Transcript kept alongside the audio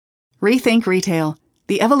Rethink Retail,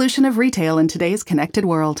 the evolution of retail in today's connected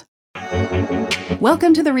world.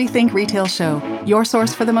 Welcome to the Rethink Retail Show, your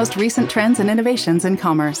source for the most recent trends and innovations in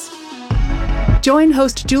commerce. Join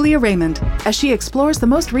host Julia Raymond as she explores the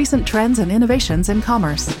most recent trends and innovations in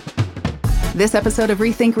commerce. This episode of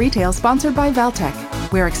Rethink Retail sponsored by Valtech,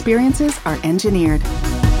 where experiences are engineered.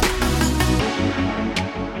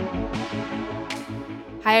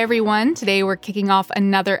 Hi, everyone. Today, we're kicking off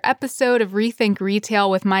another episode of Rethink Retail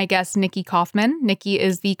with my guest, Nikki Kaufman. Nikki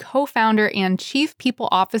is the co-founder and chief people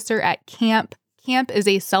officer at Camp. Camp is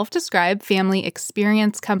a self-described family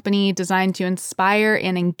experience company designed to inspire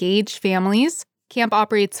and engage families. Camp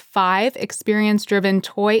operates 5 experience-driven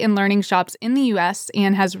toy and learning shops in the U.S.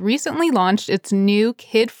 and has recently launched its new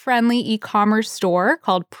kid-friendly e-commerce store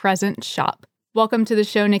called Present Shop. Welcome to the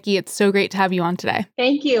show, Nikki. It's so great to have you on today.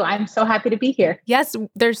 Thank you. I'm so happy to be here. Yes,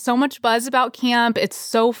 there's so much buzz about Camp. It's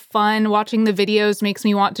so fun. Watching the videos makes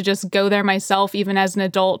me want to just go there myself, even as an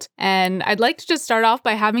adult. And I'd like to just start off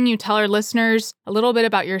by having you tell our listeners a little bit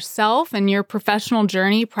about yourself and your professional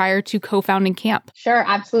journey prior to co-founding Camp. Sure,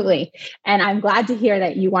 absolutely. And I'm glad to hear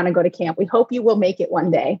that you want to go to Camp. We hope you will make it one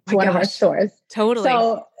day to one of our stores. Totally.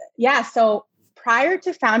 So prior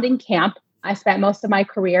to founding Camp, I spent most of my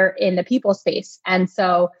career in the people space. And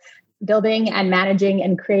so building and managing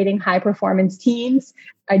and creating high performance teams,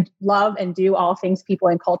 I love and do all things people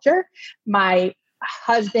and culture. My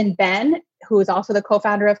husband, Ben, who is also the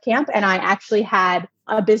co-founder of Camp, and I actually had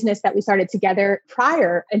a business that we started together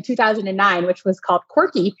prior in 2009, which was called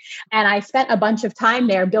Quirky. And I spent a bunch of time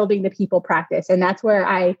there building the people practice. And that's where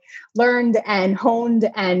I learned and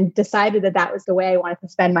honed and decided that that was the way I wanted to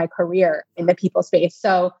spend my career in the people space.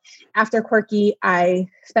 So after Quirky, I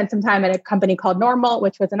spent some time at a company called Normal,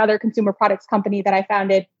 which was another consumer products company that I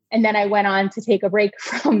founded. And then I went on to take a break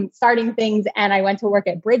from starting things and I went to work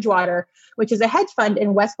at Bridgewater, which is a hedge fund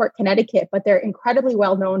in Westport, Connecticut, but they're incredibly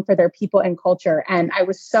well known for their people and culture. And I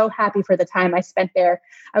was so happy for the time I spent there.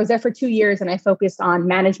 I was there for 2 years and I focused on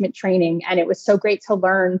management training. And it was so great to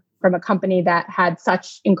learn from a company that had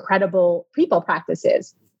such incredible people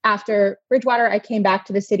practices. After Bridgewater, I came back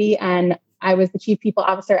to the city and I was the chief people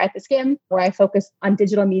officer at The Skimm, where I focused on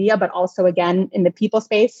digital media, but also again in the people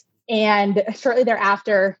space. And shortly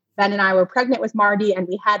thereafter, Ben and I were pregnant with Marty and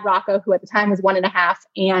we had Rocco, who at the time was 1.5.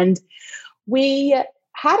 And we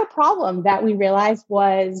had a problem that we realized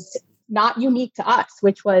was not unique to us,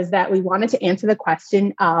 which was that we wanted to answer the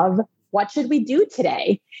question of what should we do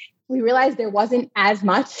today? We realized there wasn't as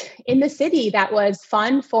much in the city that was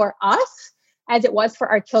fun for us as it was for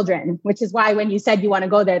our children, which is why when you said you want to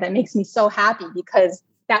go there, that makes me so happy because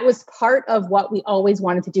that was part of what we always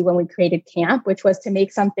wanted to do when we created Camp, which was to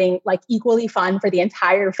make something like equally fun for the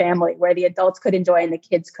entire family where the adults could enjoy and the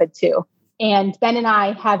kids could too. And Ben and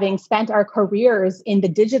I, having spent our careers in the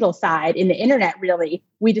digital side, in the internet, really,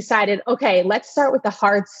 we decided, okay, let's start with the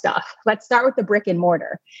hard stuff. Let's start with the brick and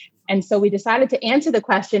mortar. And so we decided to answer the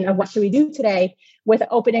question of what should we do today with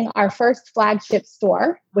opening our first flagship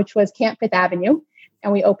store, which was Camp Fifth Avenue.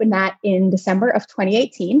 And we opened that in December of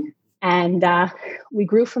 2018. And we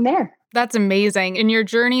grew from there. That's amazing. And your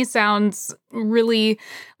journey sounds really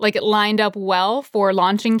like it lined up well for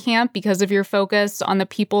launching Camp because of your focus on the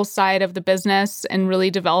people side of the business and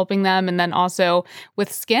really developing them. And then also with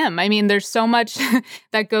Skimm. I mean, there's so much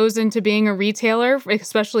that goes into being a retailer,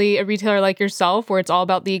 especially a retailer like yourself, where it's all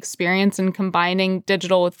about the experience and combining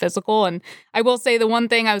digital with physical. And I will say the one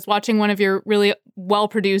thing, I was watching one of your really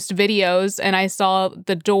well-produced videos and I saw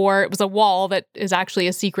the door. It was a wall that is actually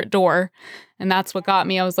a secret door. And that's what got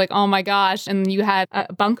me. I was like, oh my gosh. And you had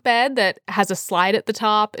a bunk bed that has a slide at the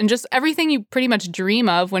top and just everything you pretty much dream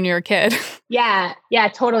of when you're a kid. Yeah,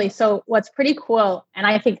 totally. So what's pretty cool and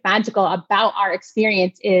I think magical about our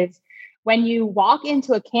experience is when you walk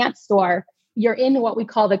into a Camp store, you're in what we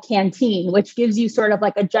call the canteen, which gives you sort of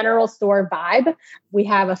like a general store vibe. We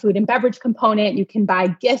have a food and beverage component. You can buy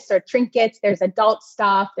gifts or trinkets. There's adult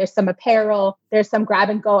stuff. There's some apparel. There's some grab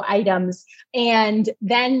and go items. And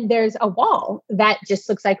then there's a wall that just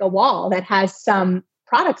looks like a wall that has some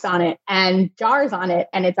products on it and jars on it.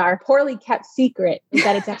 And it's our poorly kept secret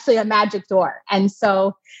that it's actually a magic door. And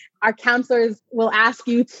so our counselors will ask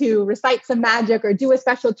you to recite some magic or do a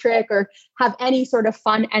special trick or have any sort of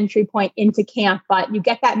fun entry point into Camp. But you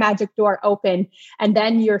get that magic door open and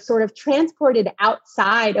then you're sort of transported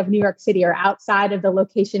outside of New York City or outside of the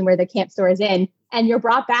location where the Camp store is in. And you're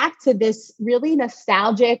brought back to this really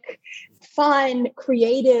nostalgic, fun,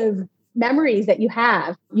 creative memories that you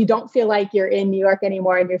have. You don't feel like you're in New York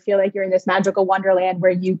anymore and you feel like you're in this magical wonderland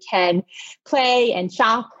where you can play and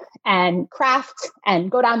shop and craft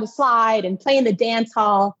and go down the slide and play in the dance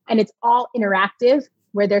hall. And it's all interactive.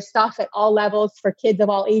 where there's stuff at all levels for kids of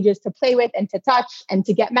all ages to play with and to touch and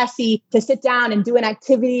to get messy, to sit down and do an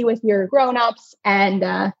activity with your grown-ups.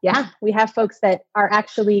 And we have folks that are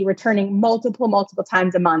actually returning multiple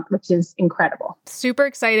times a month, which is incredible. Super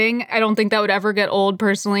exciting. I don't think that would ever get old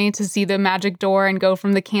personally to see the magic door and go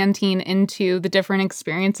from the canteen into the different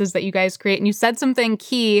experiences that you guys create. And you said something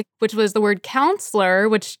key, which was the word counselor,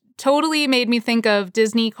 which totally made me think of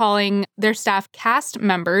Disney calling their staff cast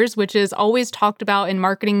members, which is always talked about in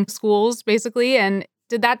marketing schools, basically. And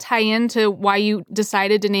did that tie into why you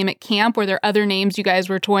decided to name it camp? Were there other names you guys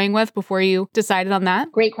were toying with before you decided on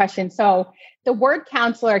that? Great question. So the word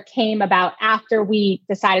counselor came about after we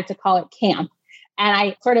decided to call it camp. And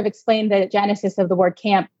I sort of explained the genesis of the word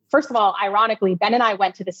camp. First of all, ironically, Ben and I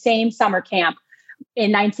went to the same summer camp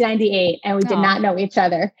in 1998, and we did not know each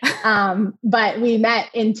other. But we met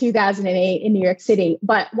in 2008 in New York City.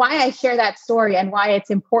 But why I share that story and why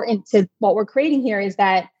it's important to what we're creating here is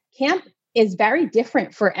that camp is very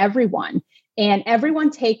different for everyone, and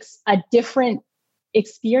everyone takes a different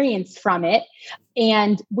experience from it.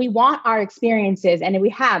 And we want our experiences, and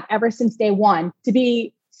we have ever since day one, to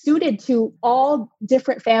be suited to all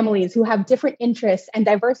different families who have different interests and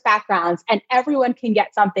diverse backgrounds, and everyone can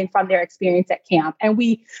get something from their experience at camp. And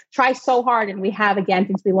we try so hard, and we have again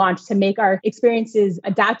since we launched, to make our experiences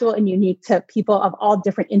adaptable and unique to people of all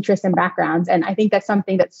different interests and backgrounds. And I think that's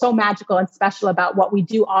something that's so magical and special about what we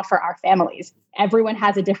do offer our families. Everyone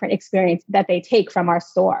has a different experience that they take from our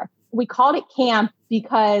store. We called it camp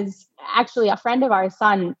because actually a friend of ours'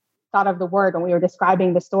 son thought of the word when we were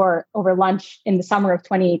describing the store over lunch in the summer of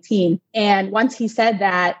 2018. And once he said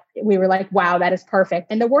that, we were like, wow, that is perfect.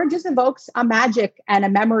 And the word just evokes a magic and a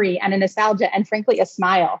memory and a nostalgia and frankly, a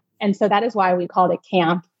smile. And so that is why we called it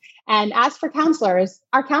camp. And as for counselors,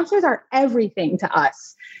 our counselors are everything to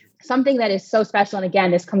us. Something that is so special. And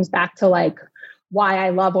again, this comes back to like why I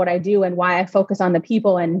love what I do and why I focus on the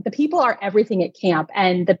people. And the people are everything at camp.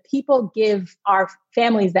 And the people give our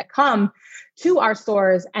families that come to our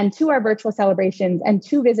stores and to our virtual celebrations and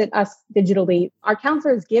to visit us digitally, our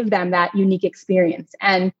counselors give them that unique experience.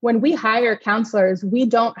 And when we hire counselors, we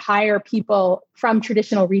don't hire people from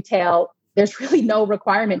traditional retail. There's really no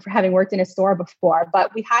requirement for having worked in a store before,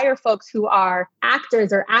 but we hire folks who are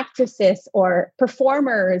actors or actresses or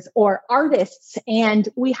performers or artists, and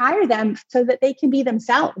we hire them so that they can be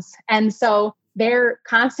themselves. And so they're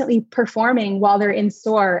constantly performing while they're in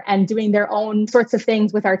store and doing their own sorts of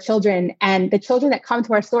things with our children. And the children that come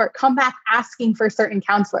to our store come back asking for certain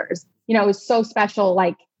counselors. You know, it was so special,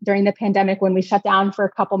 like during the pandemic when we shut down for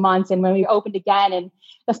a couple months and when we opened again, and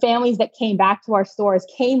the families that came back to our stores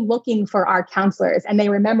came looking for our counselors and they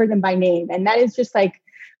remember them by name. And that is just like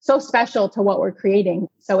so special to what we're creating.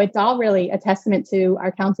 So it's all really a testament to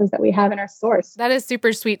our counselors that we have in our stores. That is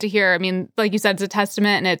super sweet to hear. I mean, like you said, it's a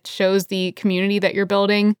testament and it shows the community that you're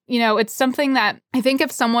building. You know, it's something that I think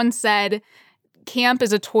if someone said camp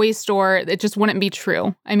is a toy store, it just wouldn't be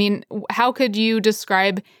true. I mean, how could you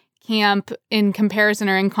describe camp in comparison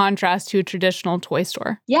or in contrast to a traditional toy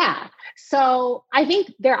store? Yeah. So I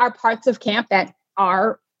think there are parts of camp that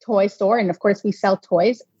are toy store. And of course, we sell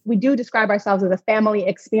toys. We do describe ourselves as a family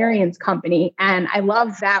experience company. And I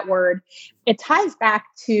love that word. It ties back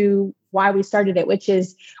to why we started it, which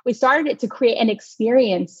is we started it to create an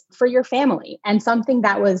experience for your family and something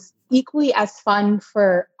that was equally as fun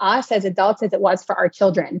for us as adults as it was for our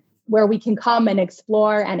children, where we can come and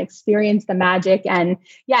explore and experience the magic. And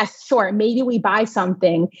yes, sure, maybe we buy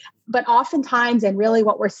something, but oftentimes, and really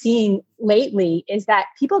what we're seeing lately is that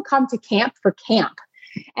people come to camp for camp.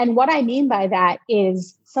 And what I mean by that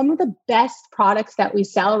is some of the best products that we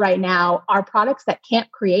sell right now are products that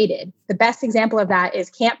Camp created. The best example of that is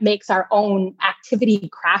Camp makes our own activity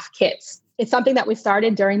craft kits. It's something that we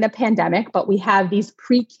started during the pandemic, but we have these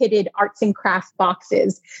pre-kitted arts and crafts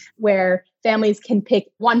boxes where families can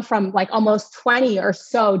pick one from like almost 20 or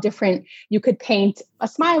so different. You could paint a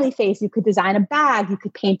smiley face. You could design a bag. You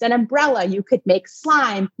could paint an umbrella. You could make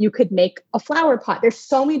slime. You could make a flower pot. There's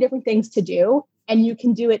so many different things to do. And you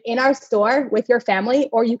can do it in our store with your family,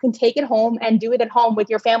 or you can take it home and do it at home with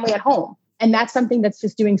your family at home. And that's something that's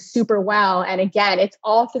just doing super well. And again, it's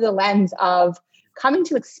all through the lens of coming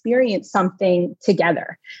to experience something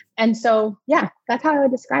together. And so, yeah, that's how I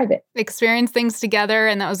would describe it. Experience things together.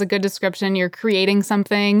 And that was a good description. You're creating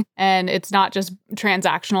something and it's not just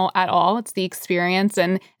transactional at all. It's the experience.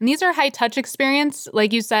 And these are high touch experience.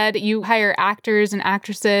 Like you said, you hire actors and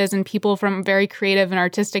actresses and people from very creative and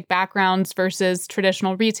artistic backgrounds versus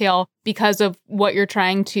traditional retail because of what you're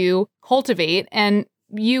trying to cultivate. And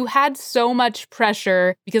you had so much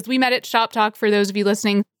pressure because we met at Shop Talk, for those of you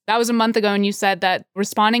listening, That was a month ago, and you said that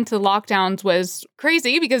responding to the lockdowns was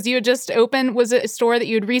crazy because you had just opened, was it a store that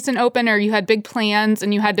you had recent opened, or you had big plans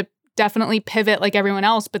and you had to definitely pivot like everyone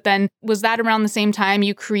else? But then was that around the same time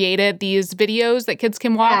you created these videos that kids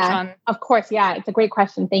can watch on? Of course. Yeah. It's a great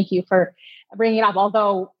question. Thank you for bringing it up,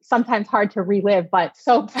 although sometimes hard to relive, but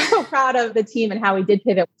so proud of the team and how we did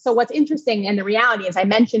pivot. So what's interesting and the reality is I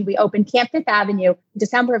mentioned we opened Camp Fifth Avenue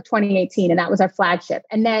December of 2018, and that was our flagship.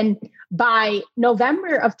 And then by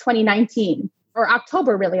November of 2019, or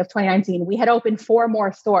October really of 2019, we had opened 4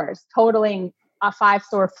 more stores, totaling a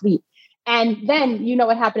 5-store fleet. And then you know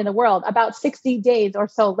what happened in the world. About 60 days or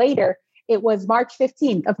so later, it was March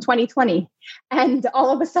 15th of 2020. And all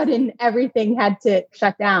of a sudden, everything had to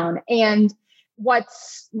shut down. And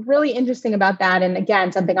what's really interesting about that, and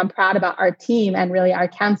again, something I'm proud about our team and really our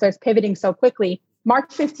counselors pivoting so quickly, March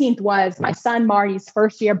 15th was my son Marty's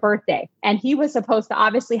first year birthday. And he was supposed to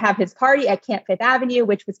obviously have his party at Camp Fifth Avenue,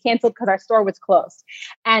 which was canceled because our store was closed.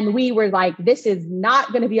 And we were like, this is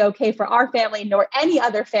not going to be okay for our family, nor any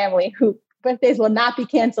other family who birthdays will not be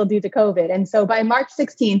canceled due to COVID. And so by March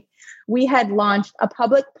 16th, we had launched a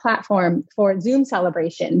public platform for Zoom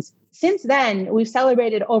celebrations. Since then, we've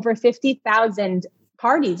celebrated over 50,000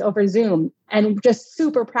 parties over Zoom, and just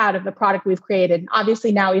super proud of the product we've created.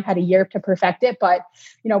 Obviously, now we've had a year to perfect it, but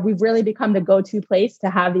we've really become the go-to place to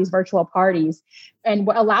have these virtual parties. And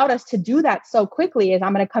what allowed us to do that so quickly is,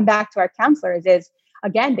 I'm going to come back to our counselors, is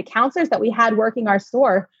again, the counselors that we had working our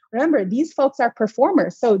store, remember, these folks are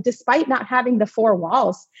performers. So despite not having the 4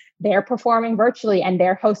 walls, they're performing virtually and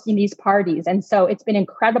they're hosting these parties. And so it's been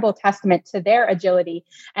incredible testament to their agility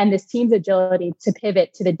and this team's agility to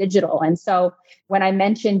pivot to the digital. And so when I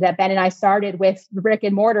mentioned that Ben and I started with brick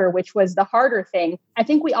and mortar, which was the harder thing, I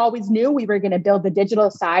think we always knew we were going to build the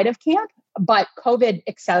digital side of camp. But COVID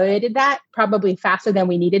accelerated that probably faster than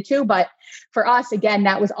we needed to. But for us, again,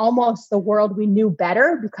 that was almost the world we knew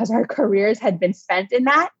better because our careers had been spent in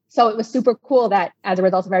that. So it was super cool that as a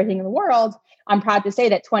result of everything in the world, I'm proud to say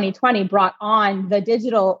that 2020 brought on the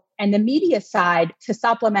digital and the media side to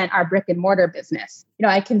supplement our brick and mortar business.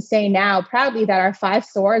 I can say now proudly that our 5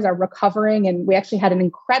 stores are recovering, and we actually had an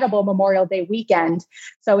incredible Memorial Day weekend.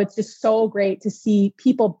 So it's just so great to see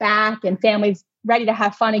people back and families ready to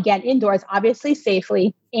have fun again indoors, obviously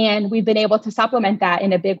safely. And we've been able to supplement that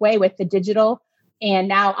in a big way with the digital. And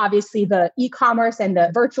now obviously the e-commerce and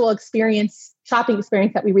the virtual experience, shopping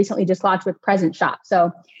experience that we recently just launched with Present Shop.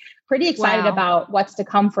 So pretty excited about what's to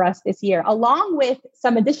come for us this year, along with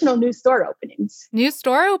some additional new store openings. New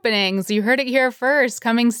store openings. You heard it here first,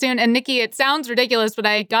 coming soon. And Nikki, it sounds ridiculous, but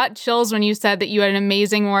I got chills when you said that you had an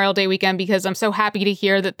amazing Memorial Day weekend, because I'm so happy to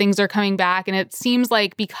hear that things are coming back. And it seems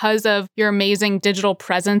like because of your amazing digital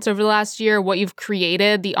presence over the last year, what you've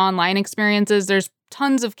created, the online experiences, there's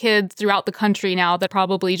tons of kids throughout the country now that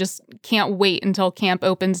probably just can't wait until camp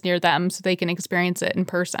opens near them so they can experience it in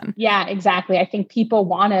person. Yeah, exactly. I think people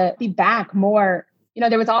want to be back more.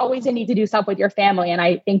 There was always a need to do stuff with your family. And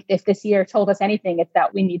I think if this year told us anything, it's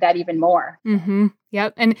that we need that even more. Mm-hmm.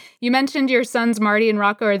 Yep. And you mentioned your sons, Marty and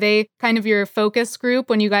Rocco. Are they kind of your focus group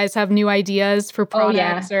when you guys have new ideas for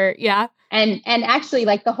products? Yeah. And actually,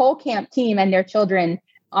 like the whole camp team and their children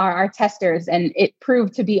are our testers. And it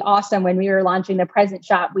proved to be awesome when we were launching the Present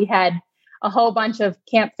Shop. We had a whole bunch of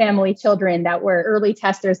camp family children that were early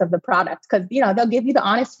testers of the product because, they'll give you the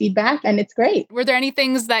honest feedback and it's great. Were there any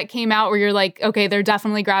things that came out where you're like, okay, they're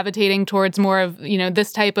definitely gravitating towards more of,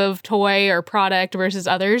 this type of toy or product versus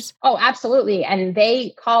others? Oh, absolutely. And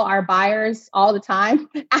they call our buyers all the time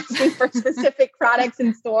asking for specific products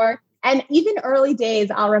in store. And even early days,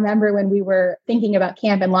 I'll remember when we were thinking about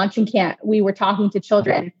camp and launching camp, we were talking to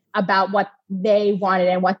children about what they wanted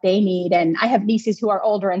and what they need. And I have nieces who are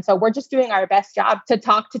older. And so we're just doing our best job to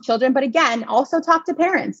talk to children, but again, also talk to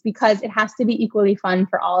parents because it has to be equally fun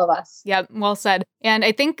for all of us. Yep. Well said. And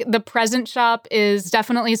I think the Present Shop is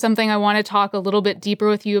definitely something I want to talk a little bit deeper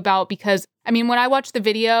with you about because when I watched the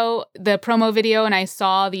promo video, and I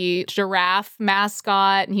saw the giraffe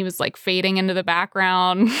mascot and he was like fading into the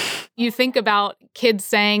background, you think about kids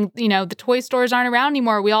saying, the toy stores aren't around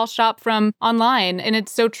anymore. We all shop from online. And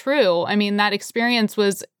it's so true. That experience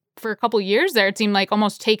was, for a couple years there, it seemed like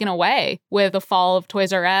almost taken away with the fall of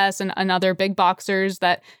Toys R Us and other big boxers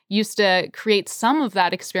that used to create some of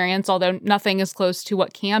that experience, although nothing is close to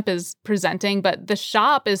what camp is presenting. But the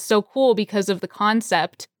shop is so cool because of the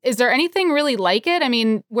concept. Is there anything really like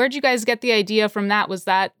it? Where'd you guys get the idea from that? Was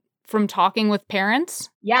that from talking with parents?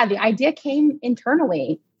 Yeah, the idea came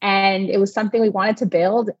internally. And it was something we wanted to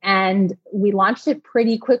build. And we launched it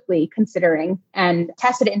pretty quickly, considering, and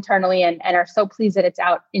tested it internally and are so pleased that it's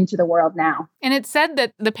out into the world now. And it said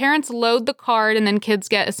that the parents load the card and then kids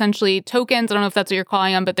get essentially tokens. I don't know if that's what you're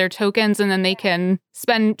calling them, but they're tokens, and then they can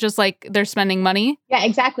spend just like they're spending money. Yeah,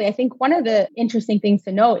 exactly. I think one of the interesting things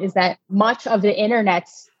to note is that much of the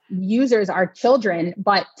internet's users are children,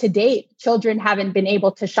 but to date, children haven't been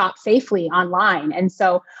able to shop safely online. And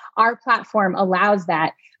so our platform allows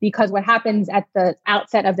that, because what happens at the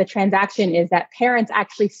outset of the transaction is that parents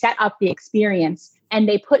actually set up the experience and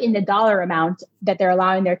they put in the dollar amount that they're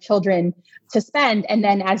allowing their children to spend. And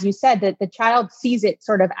then, as you said, that the child sees it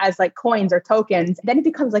sort of as like coins or tokens. Then it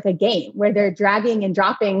becomes like a game where they're dragging and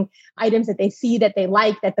dropping items that they see that they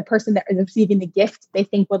like, that the person that is receiving the gift they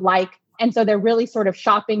think would like. And so they're really sort of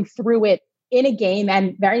shopping through it in a game.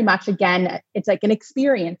 And very much, again, it's like an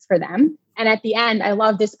experience for them. And at the end, I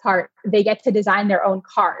love this part, they get to design their own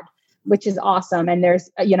card, which is awesome. And there's,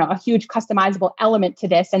 a huge customizable element to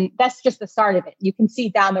this. And that's just the start of it. You can see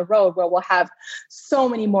down the road where we'll have so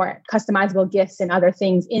many more customizable gifts and other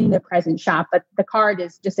things in the present shop. But the card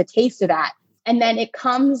is just a taste of that. And then it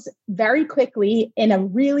comes very quickly in a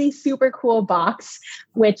really super cool box,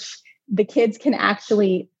 which the kids can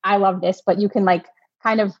actually, I love this, but you can like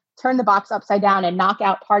kind of turn the box upside down and knock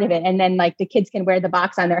out part of it. And then like the kids can wear the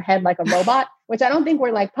box on their head like a robot, which I don't think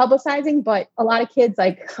we're like publicizing, but a lot of kids,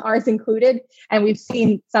 like ours included. And we've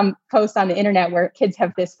seen some posts on the internet where kids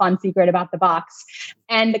have this fun secret about the box.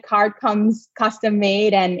 And the card comes custom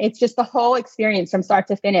made. And it's just the whole experience from start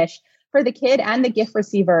to finish for the kid and the gift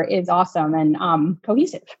receiver is awesome and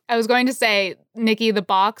cohesive. I was going to say, Nikki, the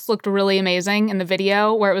box looked really amazing in the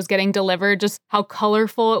video where it was getting delivered, just how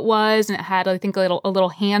colorful it was. And it had, I think, a little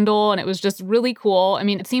handle, and it was just really cool. I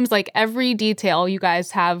mean, it seems like every detail you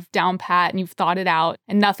guys have down pat and you've thought it out,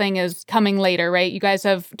 and nothing is coming later, right? You guys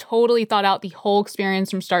have totally thought out the whole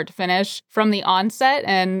experience from start to finish from the onset.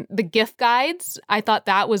 And the gift guides, I thought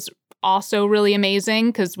that was also really amazing,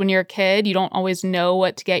 because when you're a kid, you don't always know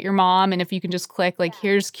what to get your mom. And if you can just click like,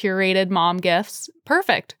 here's curated mom gifts,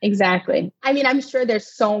 perfect. Exactly. I mean, I'm sure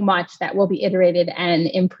there's so much that will be iterated and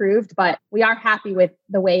improved, but we are happy with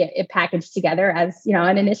the way it packaged together as,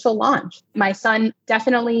 an initial launch. My son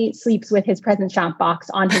definitely sleeps with his present shop box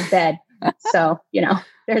on his bed. So,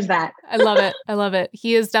 there's that. I love it. I love it.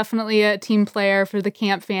 He is definitely a team player for the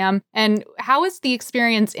Camp fam. And how is the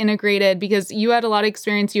experience integrated? Because you had a lot of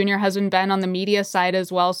experience, you and your husband, Ben, on the media side as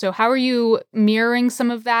well. So how are you mirroring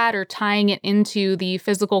some of that or tying it into the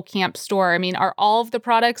physical Camp store? I mean, are all of the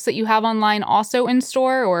products that you have online also in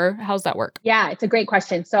store, or how's that work? Yeah, it's a great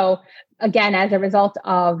question. So again, as a result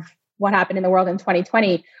of what happened in the world in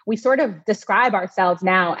 2020, we sort of describe ourselves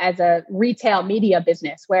now as a retail media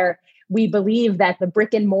business where we believe that the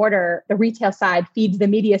brick and mortar, the retail side feeds the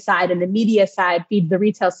media side and the media side feeds the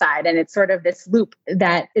retail side. And it's sort of this loop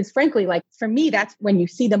that is frankly, like for me, that's when you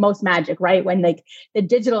see the most magic, right? When like the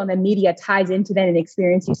digital and the media ties into then an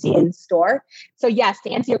experience you see in store. So yes,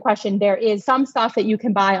 to answer your question, there is some stuff that you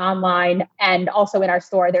can buy online and also in our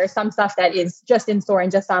store. There is some stuff that is just in store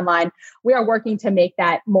and just online. We are working to make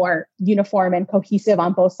that more uniform and cohesive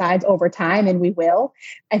on both sides over time, and we will.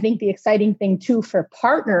 I think the exciting thing too for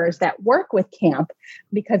partners that work with Camp,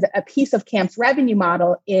 because a piece of Camp's revenue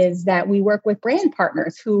model is that we work with brand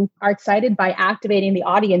partners who are excited by activating the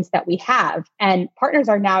audience that we have. And partners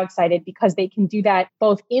are now excited because they can do that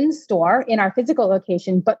both in store in our physical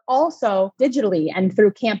location, but also digitally and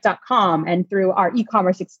through camp.com and through our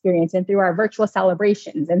e-commerce experience and through our virtual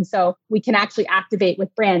celebrations. And so we can actually activate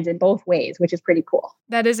with brands in both ways, which is pretty cool.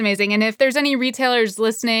 That is amazing. And if there's any retailers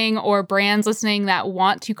listening or brands listening that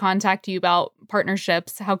want to contact you about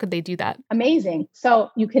partnerships, how could they do that? Amazing. So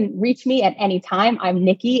you can reach me at any time. I'm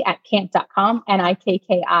Nikki at camp.com,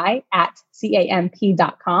 Nikki at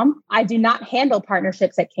camp.com. I do not handle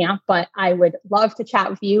partnerships at Camp, but I would love to chat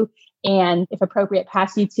with you and, if appropriate,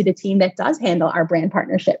 pass you to the team that does handle our brand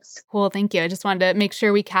partnerships. Cool. Thank you. I just wanted to make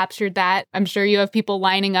sure we captured that. I'm sure you have people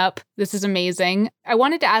lining up. This is amazing. I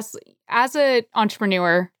wanted to ask, as an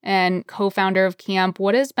entrepreneur and co-founder of Camp,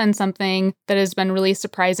 what has been something that has been really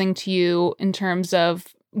surprising to you in terms of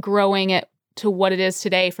growing it to what it is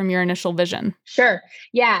today from your initial vision? Sure.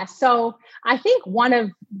 Yeah. So I think one of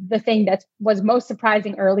the things that was most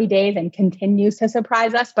surprising early days and continues to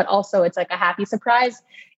surprise us, but also it's like a happy surprise,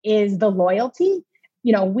 is the loyalty.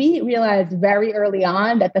 We realized very early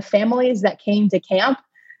on that the families that came to Camp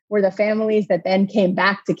were the families that then came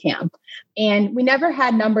back to Camp. And we never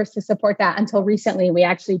had numbers to support that until recently. We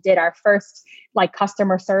actually did our first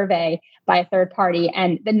customer survey by a third party,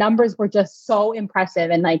 and the numbers were just so impressive.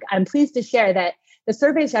 And I'm pleased to share that the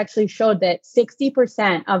surveys actually showed that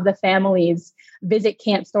 60% of the families visit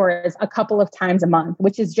camp stores a couple of times a month,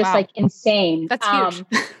 which is just like insane. That's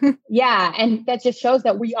huge. Yeah. And that just shows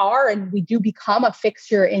that we are and we do become a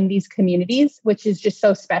fixture in these communities, which is just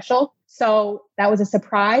so special. So that was a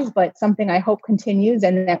surprise, but something I hope continues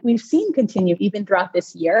and that we've seen continue even throughout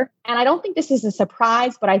this year. And I don't think this is a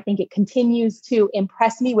surprise, but I think it continues to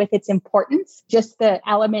impress me with its importance, just the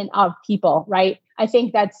element of people, right? I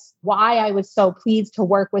think that's why I was so pleased to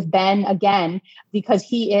work with Ben again, because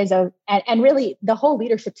he is and really the whole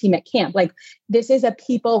leadership team at camp, like this is a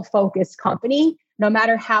people-focused company. No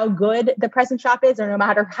matter how good the present shop is, or no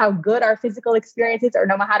matter how good our physical experience is, or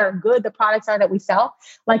no matter how good the products are that we sell,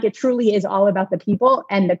 like it truly is all about the people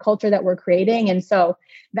and the culture that we're creating. And so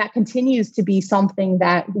that continues to be something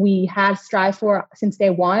that we have strived for since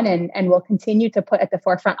day one and will continue to put at the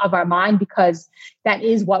forefront of our mind, because that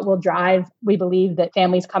is what will drive, we believe, that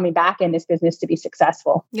families coming back in this business to be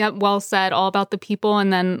successful. Yep, well said. All about the people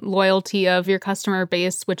and then loyalty of your customer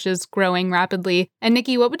base, which is growing rapidly. And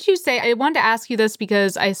Nikki, what would you say? I wanted to ask you this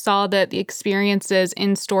because I saw that the experiences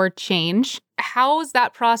in store change. How's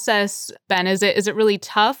that process been? Is it really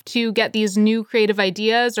tough to get these new creative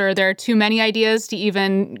ideas, or are there too many ideas to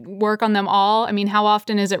even work on them all? I mean, how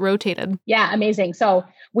often is it rotated? Yeah, amazing. So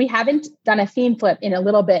we haven't done a theme flip in a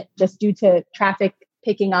little bit just due to traffic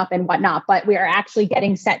picking up and whatnot, but we are actually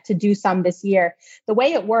getting set to do some this year. The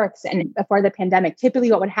way it works, and before the pandemic,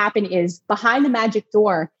 typically what would happen is behind the magic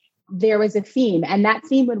door, there was a theme, and that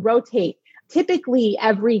theme would rotate typically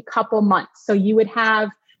every couple months. So you would have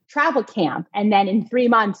travel camp, and then in 3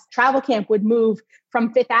 months, travel camp would move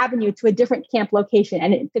from Fifth Avenue to a different camp location,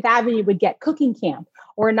 and Fifth Avenue would get cooking camp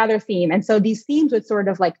or another theme. And so these themes would sort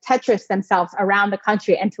of like Tetris themselves around the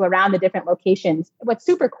country and to around the different locations. What's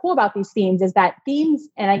super cool about these themes is that themes,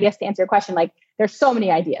 and I guess to answer your question, like there's so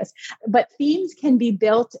many ideas, but themes can be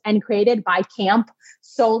built and created by camp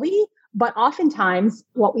solely. But oftentimes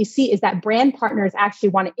what we see is that brand partners actually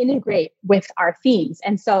want to integrate with our themes.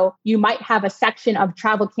 And so you might have a section of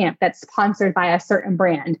travel camp that's sponsored by a certain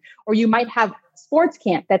brand, or you might have sports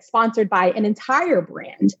camp that's sponsored by an entire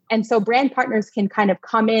brand. And so brand partners can kind of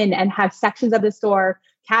come in and have sections of the store,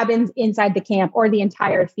 cabins inside the camp, or the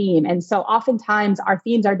entire theme. And so oftentimes our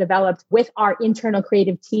themes are developed with our internal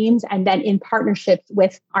creative teams and then in partnerships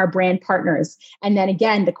with our brand partners. And then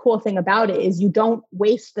again, the cool thing about it is you don't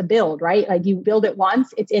waste the build, right? Like you build it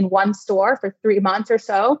once, it's in one store for 3 months or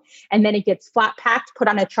so, and then it gets flat packed, put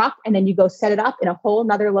on a truck, and then you go set it up in a whole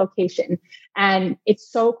nother location. And it's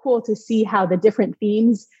so cool to see how the different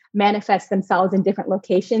themes manifest themselves in different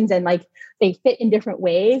locations, and like they fit in different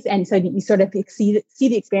ways. And so you sort of see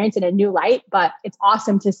the experience in a new light, but it's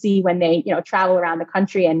awesome to see when they, travel around the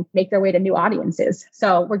country and make their way to new audiences.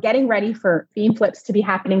 So we're getting ready for theme flips to be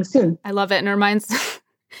happening soon. I love it. And it reminds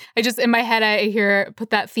in my head, I hear put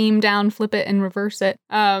that theme down, flip it and reverse it.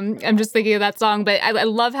 I'm just thinking of that song, but I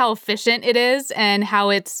love how efficient it is and how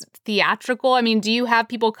it's theatrical. I mean, do you have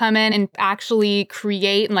people come in and actually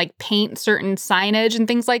create and like paint certain signage and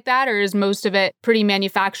things like that? Or is most of it pretty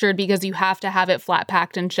manufactured because you have to have it flat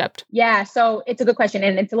packed and shipped? Yeah, so it's a good question.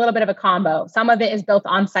 And it's a little bit of a combo. Some of it is built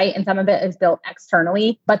on site and some of it is built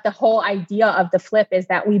externally. But the whole idea of the flip is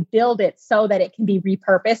that we build it so that it can be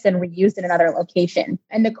repurposed and reused in another location.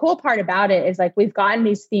 And the cool part about it is like we've gotten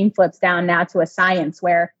these theme flips down now to a science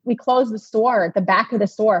where we close the store at the back of the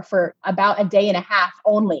store for about a day and a half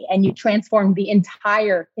only, and you transform the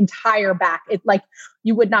entire back. It's like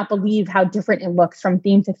you would not believe how different it looks from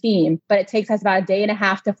theme to theme, but it takes us about a day and a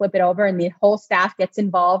half to flip it over, and the whole staff gets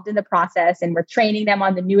involved in the process, and we're training them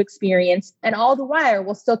on the new experience. And all the while,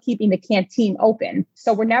 we're still keeping the canteen open.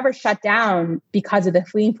 So we're never shut down because of the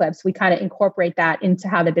theme flips. We kind of incorporate that into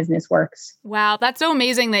how the business works. Wow, that's so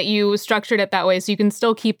amazing that you structured it that way so you can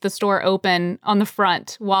still keep the store open on the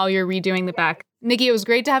front while you're redoing the back. Nikki, it was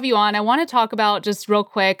great to have you on. I want to talk about just real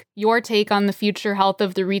quick your take on the future health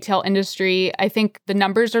of the retail industry. I think the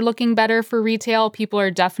numbers are looking better for retail. People are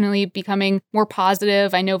definitely becoming more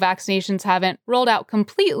positive. I know vaccinations haven't rolled out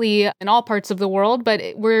completely in all parts of the world, but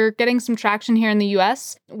we're getting some traction here in the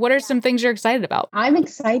US. What are some things you're excited about? I'm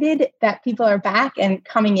excited that people are back and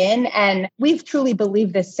coming in, and we've truly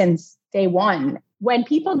believed this since day one. When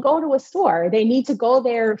people go to a store, they need to go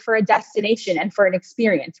there for a destination and for an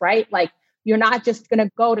experience, right? Like, you're not just going to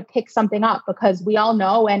go to pick something up, because we all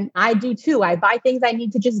know, and I do too, I buy things I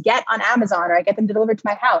need to just get on Amazon or I get them delivered to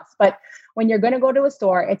my house. But when you're going to go to a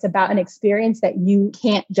store, it's about an experience that you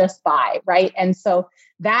can't just buy, right? And so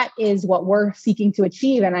that is what we're seeking to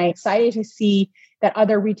achieve. And I'm excited to see that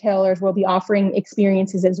other retailers will be offering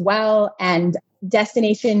experiences as well. And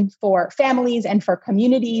destination for families and for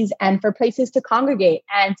communities and for places to congregate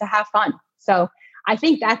and to have fun. So I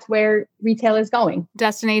think that's where retail is going.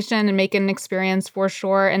 Destination and make it an experience for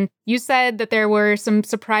sure. And you said that there were some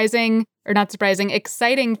exciting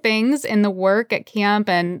things in the work at Camp,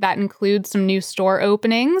 and that includes some new store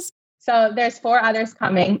openings. So there's 4 others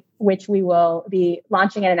coming, which we will be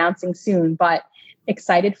launching and announcing soon, but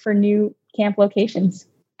excited for new Camp locations.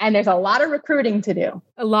 And there's a lot of recruiting to do.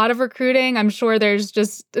 A lot of recruiting. I'm sure there's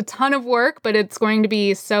just a ton of work, but it's going to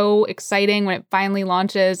be so exciting when it finally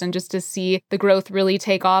launches and just to see the growth really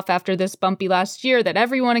take off after this bumpy last year that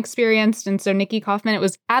everyone experienced. And so, Nikki Kaufman, it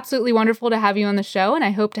was absolutely wonderful to have you on the show, and I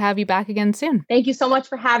hope to have you back again soon. Thank you so much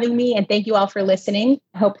for having me, and thank you all for listening.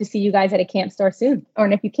 I hope to see you guys at a Camp store soon. Or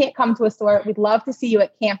if you can't come to a store, we'd love to see you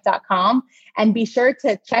at camp.com. And be sure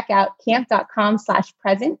to check out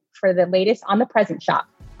camp.com/present for the latest on the Present Shop.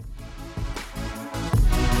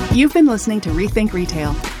 You've been listening to Rethink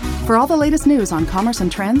Retail. For all the latest news on commerce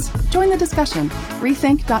and trends, join the discussion.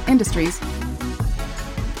 Rethink.industries